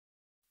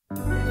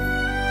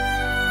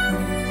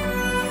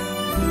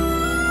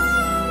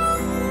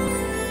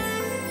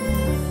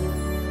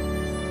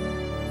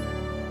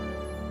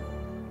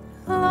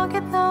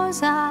Look at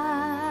those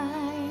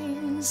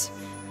eyes,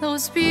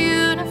 those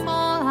beautiful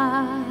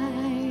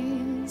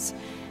eyes,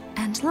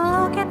 and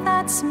look at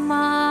that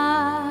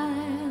smile,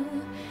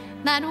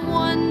 that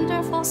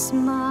wonderful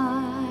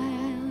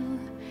smile.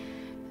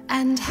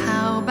 And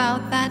how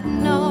about that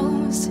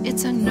nose?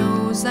 It's a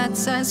nose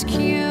that's as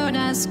cute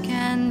as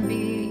can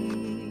be.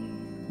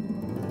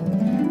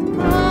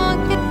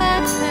 Look at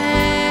that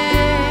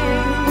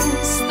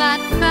face, that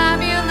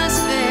fabulous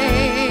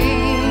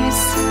face,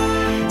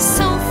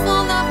 so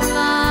full of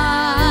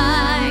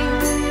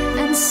life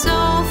and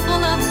so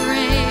full of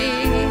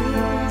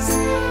grace.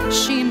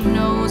 She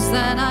knows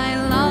that I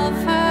love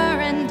her,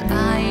 and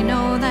I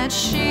know that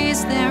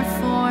she's there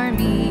for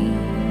me.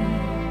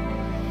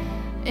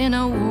 In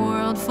a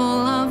world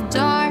full of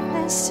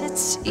darkness,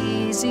 it's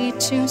easy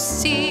to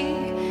see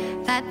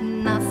that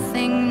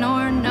nothing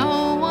nor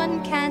no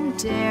one can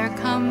dare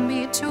come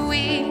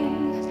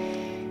between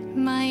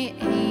my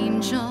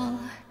angel,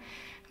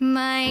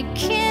 my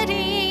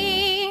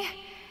kitty,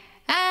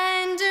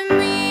 and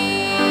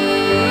me.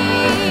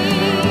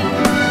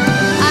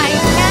 I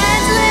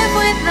can't live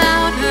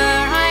without her,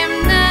 I'm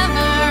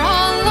never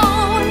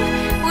alone.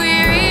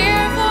 We're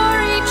here for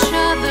each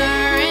other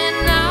in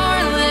our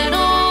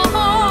little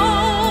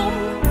home.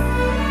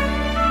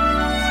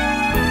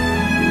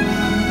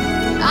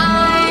 I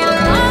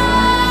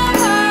love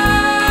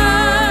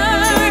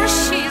her,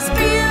 she's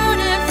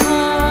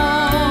beautiful,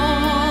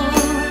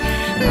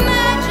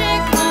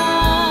 magical,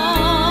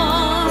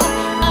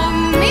 a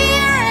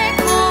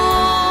miracle.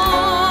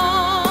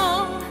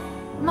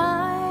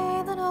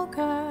 My little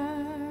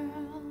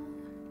girl,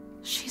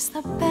 she's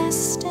the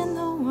best in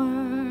the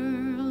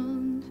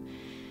world,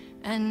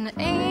 an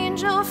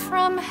angel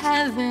from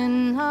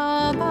heaven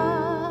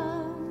above.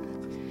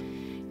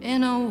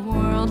 In a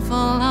world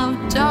full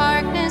of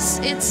darkness,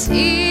 it's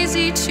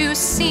easy to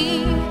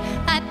see